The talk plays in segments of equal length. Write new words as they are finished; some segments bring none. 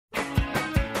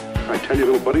I tell you,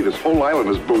 little buddy, this whole island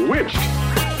is bewitched.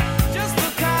 Just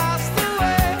across the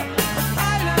way, an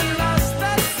island lost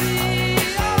at sea.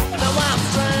 Now I'm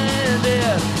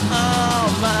stranded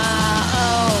on my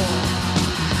own.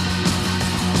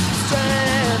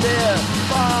 Stranded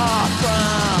far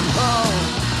from home.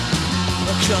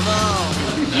 Come on.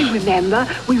 You remember,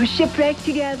 we were shipwrecked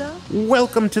together?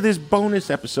 Welcome to this bonus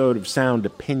episode of Sound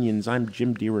Opinions. I'm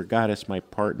Jim DeRogatis. My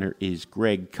partner is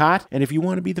Greg Kot. And if you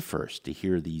want to be the first to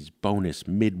hear these bonus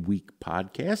midweek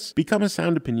podcasts, become a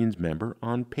Sound Opinions member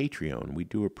on Patreon. We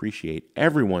do appreciate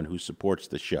everyone who supports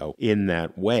the show in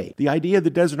that way. The idea of the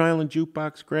Desert Island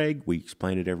Jukebox, Greg, we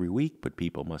explain it every week, but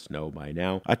people must know by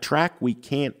now. A track we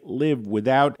can't live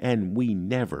without, and we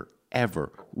never,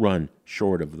 ever run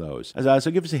short of those.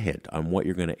 So give us a hint on what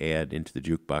you're going to add into the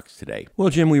jukebox today. Well,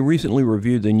 Jim, we recently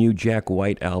reviewed the new Jack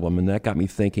White album, and that got me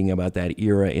thinking about that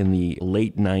era in the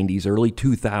late 90s, early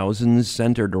 2000s,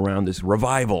 centered around this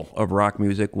revival of rock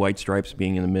music, White Stripes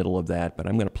being in the middle of that, but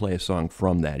I'm going to play a song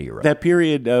from that era. That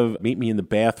period of Meet Me in the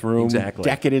Bathroom, exactly.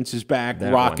 Decadence is back,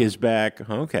 that rock one. is back.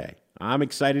 Okay, I'm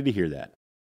excited to hear that.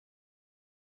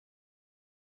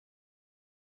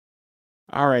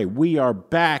 All right, we are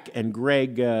back, and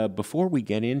Greg, before we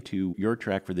get into your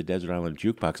track for the Desert Island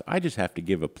Jukebox, I just have to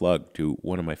give a plug to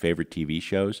one of my favorite TV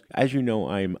shows. As you know,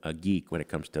 I'm a geek when it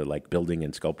comes to like building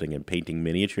and sculpting and painting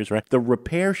miniatures, right? The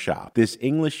Repair Shop, this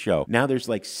English show. Now there's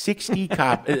like 60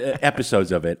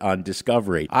 episodes of it on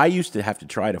Discovery. I used to have to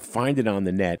try to find it on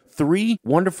the net. 3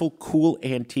 wonderful, cool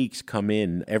antiques come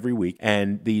in every week,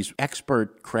 and these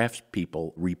expert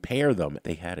craftspeople repair them.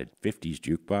 They had a 50s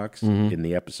jukebox in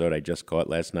the episode I just caught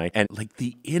last night, and like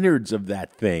the innards of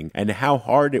that thing and how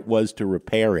hard it was to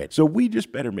repair it. So we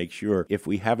just better make sure if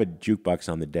we have a jukebox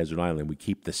on the desert island, we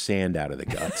keep the sand out of the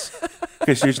guts.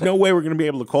 Because there's no way we're going to be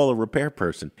able to call a repair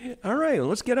person. All right, well,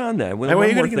 let's get on that. What are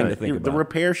you going to get on? The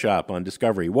Repair Shop on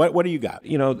Discovery. What do you got?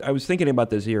 You know, I was thinking about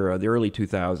this era, the early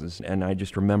 2000s, and I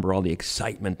just remember all the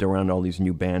excitement around all these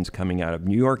new bands coming out of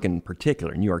New York in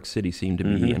particular. New York City seemed to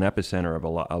be an epicenter of a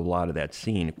lot of that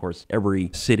scene. Of course, every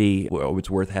city,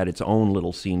 Wordsworth had its own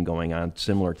little scene going on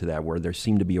similar to that, where there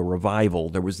seemed to be a revival.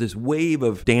 There was this wave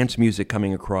of dance music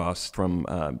coming across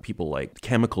from people like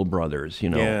Chemical Brothers,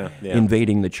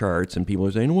 invading the charts, and people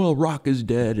are saying, well, rock is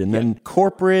dead, and then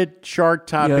corporate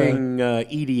chart-topping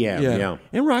EDM. Yeah.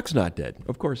 And rock's not dead.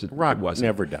 Of course, rock it wasn't.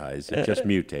 Never dies. It just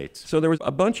mutates. So there was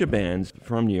a bunch of bands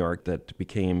from New York that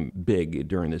became big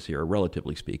during this era,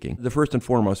 relatively speaking. The first and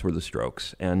foremost were the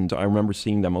Strokes, and I remember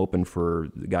seeing them open for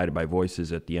Guided by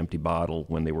Voices at the Empty Bottle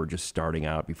when they were just starting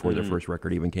out before their first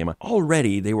record even came out.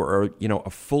 Already, they were a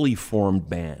fully formed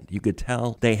band. You could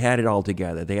tell they had it all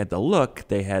together. They had the look,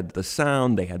 they had the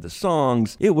sound, they had the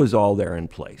songs. It was all there in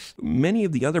place. Many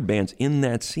of the other bands in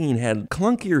that scene had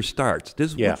clunkier starts,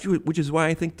 which is why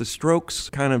I think the Strokes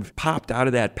kind of popped out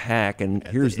of that pack, and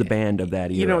here's the band of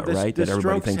that era, right? That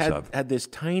everybody thinks of. Had this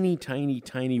tiny, tiny,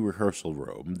 tiny rehearsal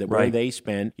room where they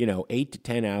spent, 8 to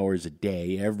 10 hours a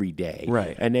day, every day.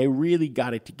 Right. And they really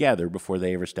got it together before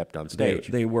they ever stepped on stage.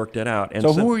 They worked it out. And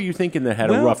so who are you thinking that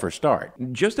had a rougher start?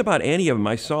 Just about any of them.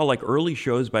 I saw like early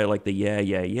shows by like the Yeah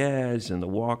Yeah Yeahs and the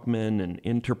Walkmen and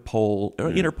Interpol.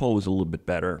 Interpol was a little bit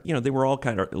better. They were all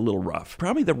kind of a little rough.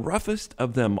 Probably the roughest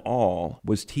of them all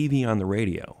was TV on the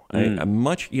radio.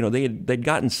 They'd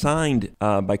gotten signed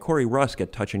by Corey Rusk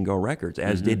at Touch and Go Records,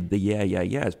 as did the Yeah Yeah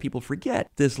Yeahs. People forget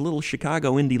this little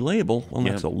Chicago indie label, well,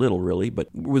 not so little really, but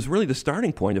was really the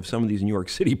starting point of some of these New York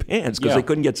City bands because they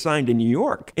couldn't get signed in New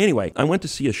York. Anyway, I went to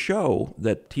see a show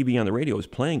that TV on the radio was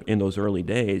playing in those early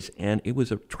days, and it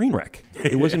was a train wreck.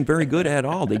 It wasn't very good at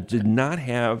all. They did not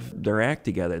have their act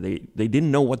together. They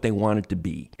didn't know what they wanted to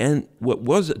be. And what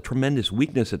was a tremendous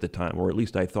weakness at the time, or at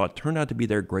least I thought, turned out to be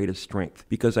their greatest strength.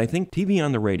 Because I think TV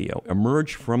on the radio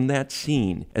emerged from that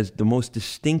scene as the most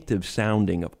distinctive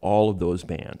sounding of all of those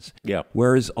bands. Yeah.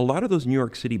 Whereas a lot of those New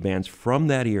York City bands from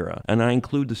that era, and I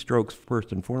include the Strokes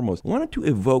first and foremost, wanted to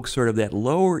evoke sort of that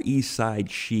Lower East Side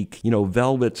chic,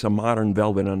 Velvet's a modern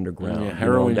Velvet Underground.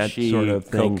 Heroin that chic, sort of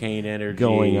thing cocaine energy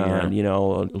going on,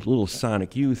 a little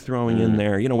Sonic Youth throwing in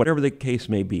there, whatever the case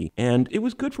may be. And it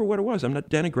was good for what it was. I'm not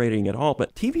denigrating at all,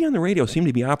 but TV on the radio seemed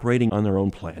to be operating on their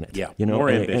own planet. Yeah, more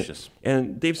ambitious.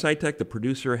 And Dave Sitek, the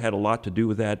producer, had a lot to do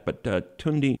with that, but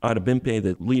Tundi Adebimpe,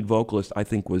 the lead vocalist, I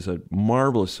think was a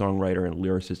marvelous songwriter and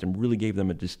lyricist and really gave them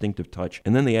a distinctive touch.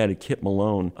 And then they added Kit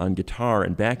Malone on guitar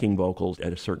and backing vocals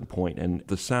at a certain point, and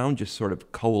the sound just sort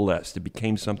of coalesced. It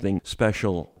became something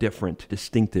special, different,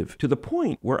 distinctive, to the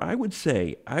point where I would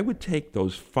say I would take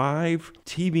those 5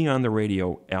 TV on the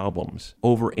radio albums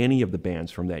over any of the bands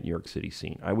from that New York City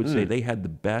scene. I would say they had the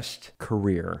best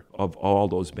career of all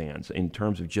those bands in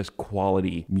terms of just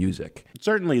quality music.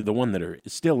 Certainly the one that are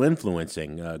still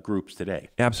influencing groups today.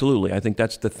 Absolutely. I think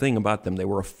that's the thing about them. They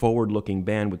were a forward-looking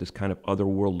band with this kind of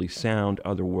otherworldly sound,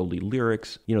 otherworldly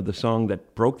lyrics. You know, the song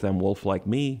that broke them, Wolf Like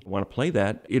Me, I want to play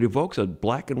that. It evokes a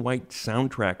black and white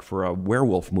soundtrack for a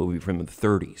werewolf movie from the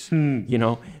 30s, you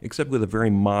know, except with a very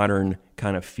modern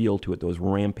kind of feel to it, those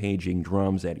rampaging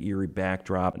drums, that eerie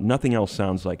backdrop. Nothing else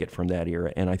sounds like it from that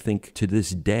era. And I think to this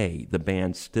day, the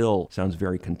band still sounds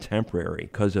very contemporary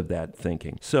because of that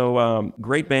thinking. So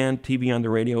great band, TV on the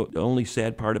radio. The only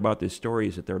sad part about this story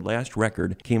is that their last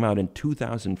record came out in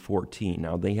 2014.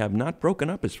 Now, they have not broken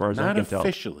up as far as I can tell. Not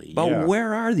officially, But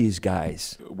where are these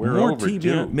guys? We're More overdue.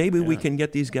 TV. Maybe we can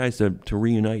get these guys to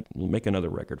reunite and make another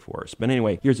record for us. But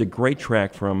anyway, here's a great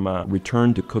track from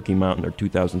Return to Cookie Mountain, their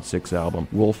 2006 album,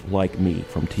 Wolf Like Me,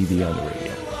 from TV on the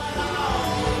radio.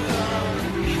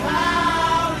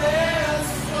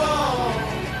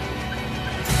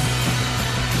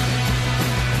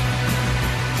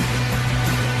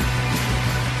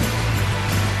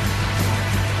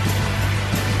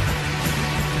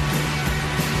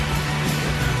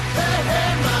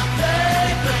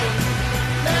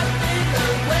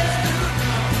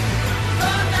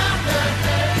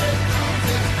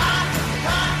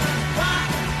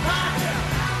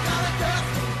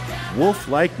 Wolf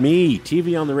Like Me,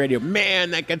 TV on the radio.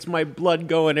 Man, that gets my blood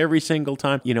going every single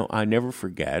time. You know, I never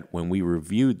forget when we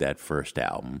reviewed that first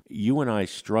album, you and I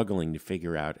struggling to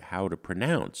figure out how to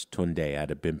pronounce Tunde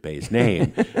Adebimpe's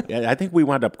name. I think we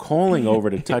wound up calling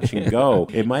over to Touch and Go.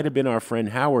 It might have been our friend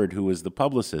Howard who was the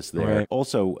publicist there. Right.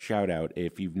 Also, shout out,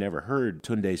 if you've never heard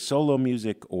Tunde's solo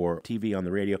music or TV on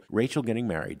the radio, Rachel Getting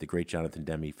Married, the great Jonathan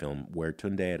Demme film, where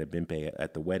Tunde Adebimpe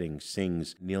at the wedding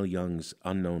sings Neil Young's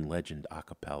Unknown Legend a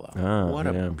cappella. What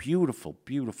a beautiful,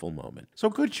 beautiful moment. So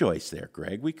good choice there,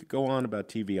 Greg. We could go on about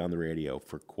TV on the radio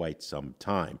for quite some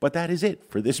time. But that is it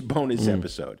for this bonus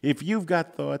episode. If you've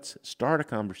got thoughts, start a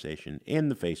conversation in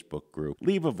the Facebook group.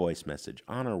 Leave a voice message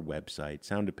on our website,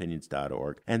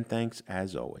 soundopinions.org. And thanks,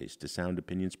 as always, to Sound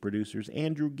Opinions producers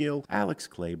Andrew Gill, Alex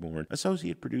Claiborne,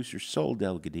 associate producer Sol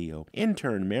Delgadillo,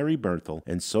 intern Mary Bernthal,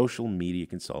 and social media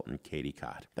consultant Katie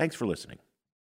Cott. Thanks for listening.